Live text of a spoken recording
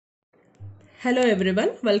Hello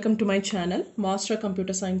everyone, welcome to my channel Master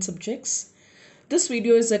Computer Science Subjects. This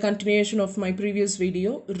video is a continuation of my previous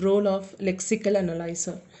video, Role of Lexical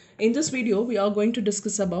Analyzer. In this video, we are going to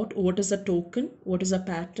discuss about what is a token, what is a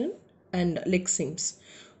pattern and Lexemes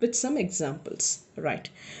with some examples. Right,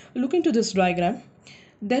 look into this diagram.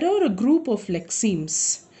 There are a group of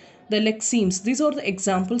Lexemes. The Lexemes, these are the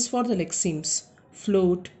examples for the Lexemes.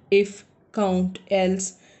 Float, if, count,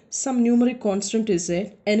 else, some numeric constant is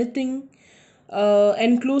there, anything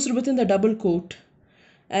enclosed within the double quote,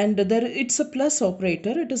 and there it's a plus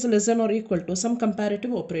operator, it is less than or equal to some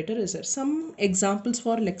comparative operator is there. Some examples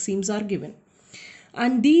for lexemes are given,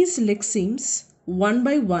 and these lexemes one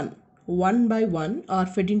by one are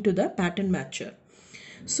fed into the pattern matcher.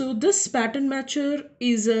 So this pattern matcher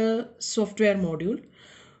is a software module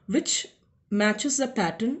which matches the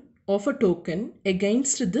pattern of a token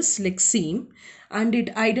against this lexeme, and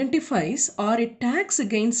it identifies or it tags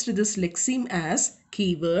against this lexeme as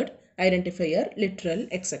keyword, identifier, literal,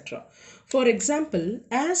 etc. For example,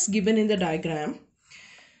 as given in the diagram,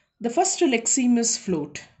 the first lexeme is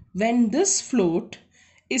float. When this float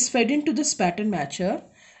is fed into this pattern matcher,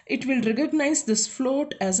 it will recognize this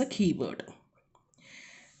float as a keyword.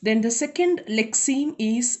 Then the second lexeme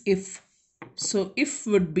is if. So if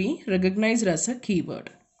would be recognized as a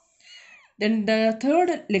keyword. Then the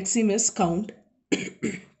third lexeme is count.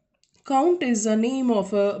 Count is a name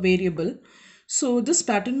of a variable. So this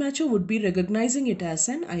pattern matcher would be recognizing it as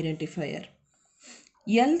an identifier.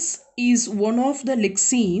 Else is one of the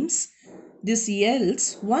lexemes. This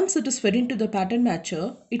else, once it is fed into the pattern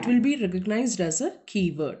matcher, it will be recognized as a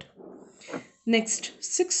keyword. Next,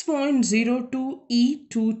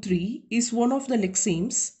 6.02E23 is one of the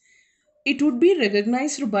lexemes. It would be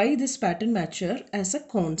recognized by this pattern matcher as a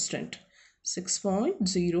constant.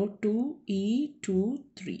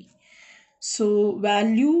 6.02E23. So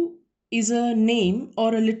value is a name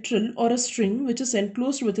or a literal or a string which is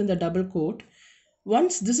enclosed within the double quote.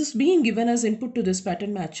 Once this is being given as input to this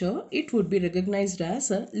pattern matcher, it would be recognized as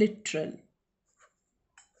a literal.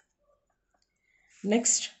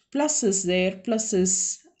 Next, plus is there. Plus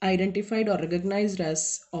is identified or recognized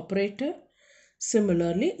as operator.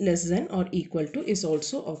 Similarly, less than or equal to is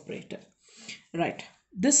also operator. Right.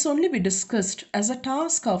 This only we discussed as a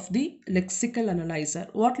task of the lexical analyzer.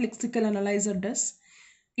 What lexical analyzer does?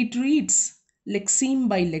 It reads lexeme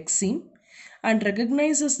by lexeme and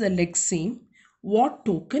recognizes the lexeme, what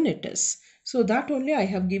token it is. So that only I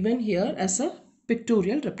have given here as a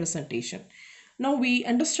pictorial representation. Now we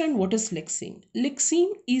understand what is lexeme.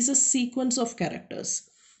 Lexeme is a sequence of characters,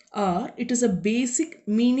 or it is a basic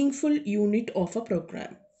meaningful unit of a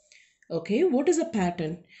program. Okay, what is a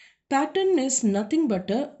pattern? Pattern is nothing but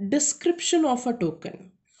a description of a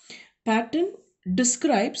token. Pattern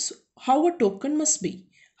describes how a token must be,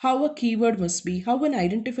 how a keyword must be, how an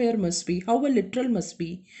identifier must be, how a literal must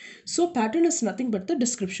be. So pattern is nothing but the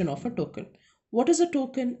description of a token. What is a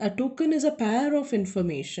token? A token is a pair of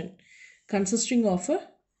information consisting of a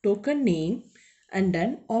token name and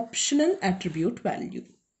an optional attribute value.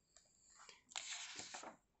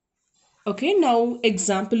 Okay, now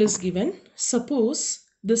example is given. Suppose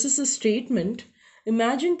this is a statement.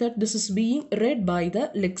 Imagine that this is being read by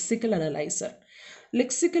the lexical analyzer.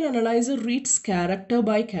 Lexical analyzer reads character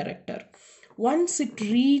by character. Once it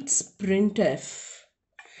reads printf,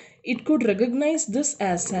 it could recognize this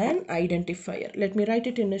as an identifier. Let me write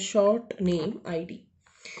it in a short name ID.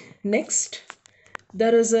 Next,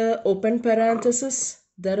 there is a open parenthesis,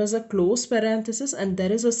 there is a close parenthesis, and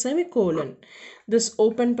there is a semicolon. This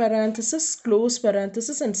open parenthesis, close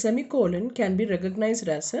parenthesis, and semicolon can be recognized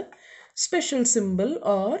as a special symbol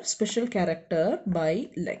or special character by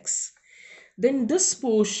lex. Then this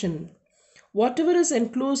portion, whatever is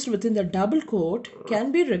enclosed within the double quote,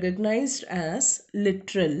 can be recognized as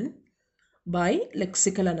literal by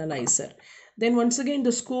lexical analyzer. Then once again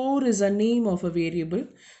the score is a name of a variable,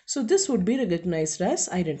 so this would be recognized as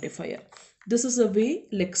identifier. This is the way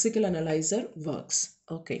lexical analyzer works.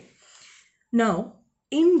 Okay. Now,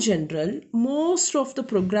 in general, most of the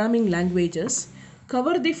programming languages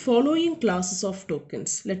cover the following classes of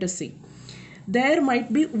tokens. Let us see. There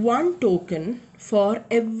might be one token for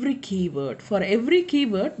every keyword. For every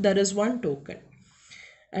keyword, there is one token.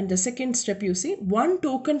 And the second step, you see, one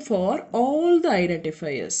token for all the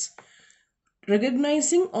identifiers.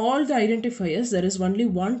 Recognizing all the identifiers, there is only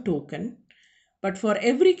one token. But for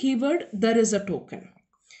every keyword, there is a token.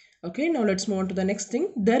 Okay, now let's move on to the next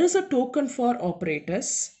thing. There is a token for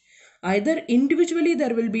operators. Either individually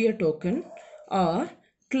there will be a token, or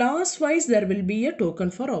class wise there will be a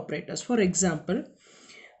token for operators. For example,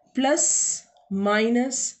 plus,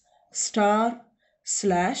 minus, star,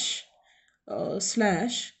 slash,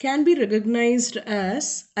 slash can be recognized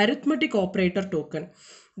as arithmetic operator token.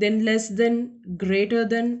 Then less than, greater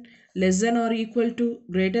than, less than or equal to,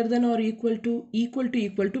 greater than or equal to, equal to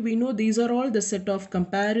equal to. We know these are all the set of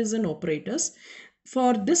comparison operators.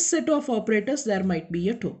 For this set of operators, there might be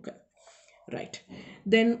a token. Right.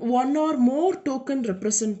 Then one or more token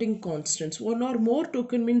representing constants. One or more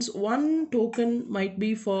token means one token might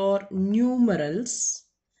be for numerals.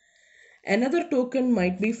 Another token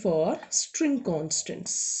might be for string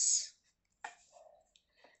constants.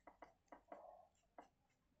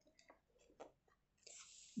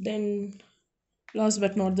 Then last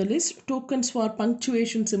but not the least, tokens for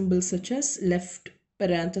punctuation symbols such as left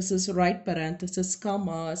parenthesis, right parenthesis,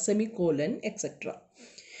 comma, semicolon, etc.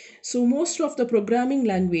 So most of the programming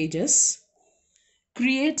languages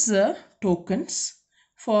creates the tokens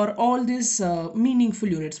for all these meaningful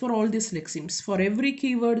units, for all these lexemes. For every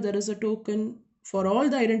keyword there is a token. For all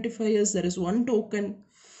the identifiers there is one token.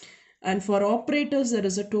 And for operators there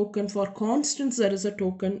is a token. For constants there is a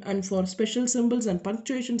token. And for special symbols and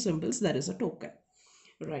punctuation symbols there is a token.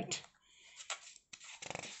 Right.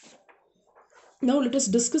 Now let us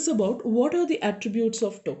discuss about what are the attributes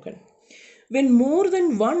of token. When more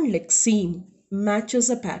than one lexeme matches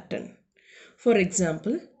a pattern, for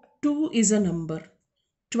example, 2 is a number,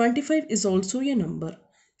 25 is also a number,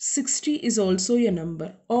 60 is also a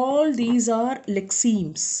number. All these are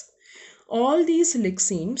lexemes. All these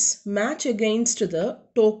lexemes match against the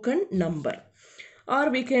token number. Or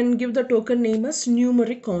we can give the token name as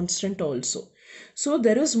numeric constant also. So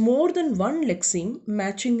there is more than one lexeme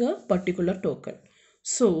matching a particular token.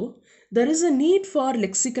 So there is a need for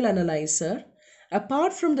lexical analyzer.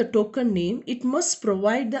 Apart from the token name, it must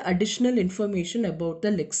provide the additional information about the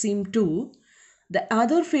lexeme to the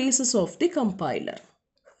other phases of the compiler.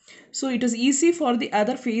 So it is easy for the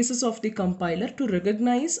other phases of the compiler to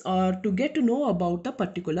recognize or to get to know about the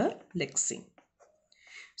particular lexeme.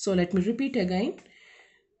 So let me repeat again.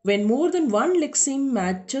 When more than one lexeme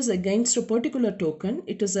matches against a particular token,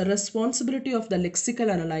 it is a responsibility of the lexical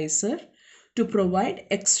analyzer to provide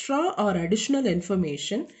extra or additional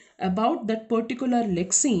information about that particular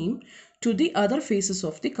lexeme to the other phases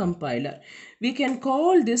of the compiler. We can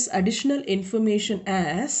call this additional information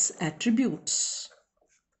as attributes.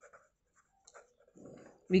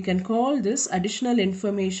 We can call this additional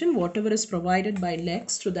information, whatever is provided by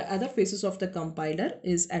Lex to the other phases of the compiler,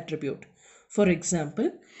 is attribute. For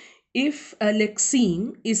example, if a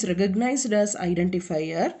lexeme is recognized as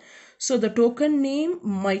identifier, so the token name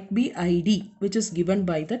might be ID, which is given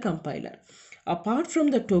by the compiler. Apart from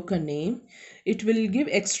the token name, it will give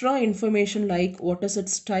extra information like what is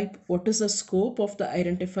its type, what is the scope of the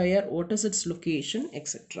identifier, what is its location,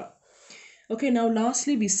 etc. Okay, now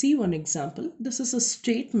lastly we see one example. This is a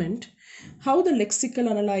statement. How the lexical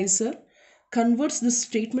analyzer converts this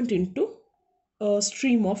statement into a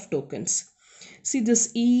stream of tokens. See,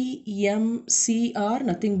 this E, M, C are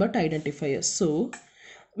nothing but identifiers. So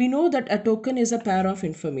we know that a token is a pair of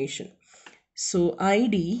information. So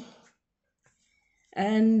ID,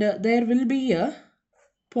 and there will be a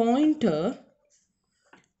pointer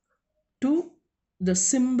to the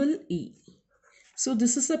symbol E. So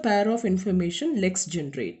this is a pair of information Lex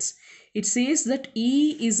generates. It says that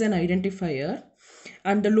E is an identifier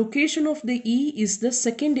and the location of the E is the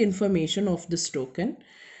second information of this token.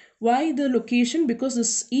 Why the location? Because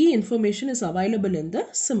this E information is available in the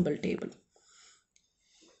symbol table.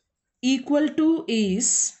 Equal to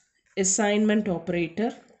is assignment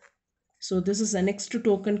operator. So this is the next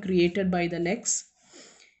token created by the Lex.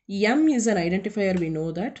 M is an identifier, we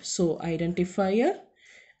know that. So identifier,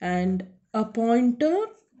 and a pointer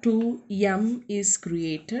to M is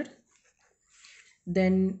created.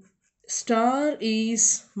 Then star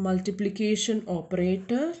is multiplication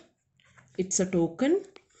operator. It's a token.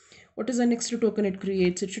 What is the next token it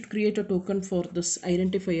creates? It should create a token for this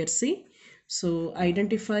identifier C. So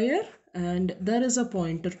identifier, and there is a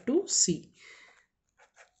pointer to C,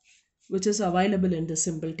 which is available in the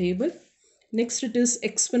symbol table. Next it is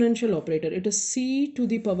exponential operator. It is C to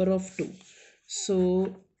the power of 2.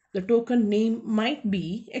 So the token name might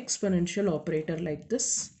be exponential operator like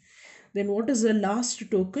this. Then what is the last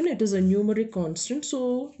token? It is a numeric constant.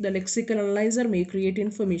 So the lexical analyzer may create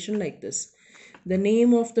information like this. The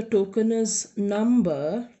name of the token is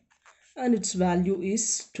number and its value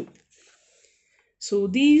is 2. So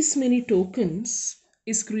these many tokens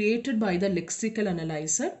is created by the lexical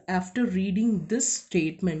analyzer after reading this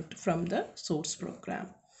statement from the source program.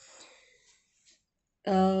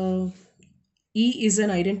 E is an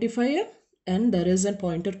identifier and there is a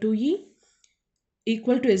pointer to E.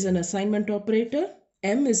 Equal to is an assignment operator.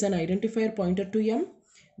 M is an identifier pointer to M.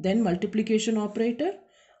 then multiplication operator,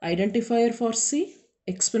 identifier for C,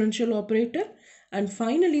 exponential operator, and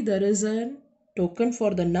finally there is a token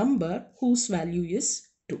for the number whose value is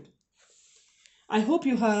 2. I hope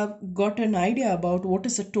you have got an idea about what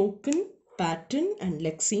is a token, pattern, and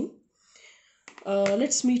lexeme.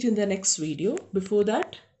 Let's meet in the next video. Before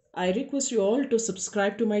that, I request you all to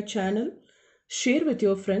subscribe to my channel, share with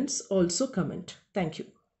your friends, also comment. Thank you.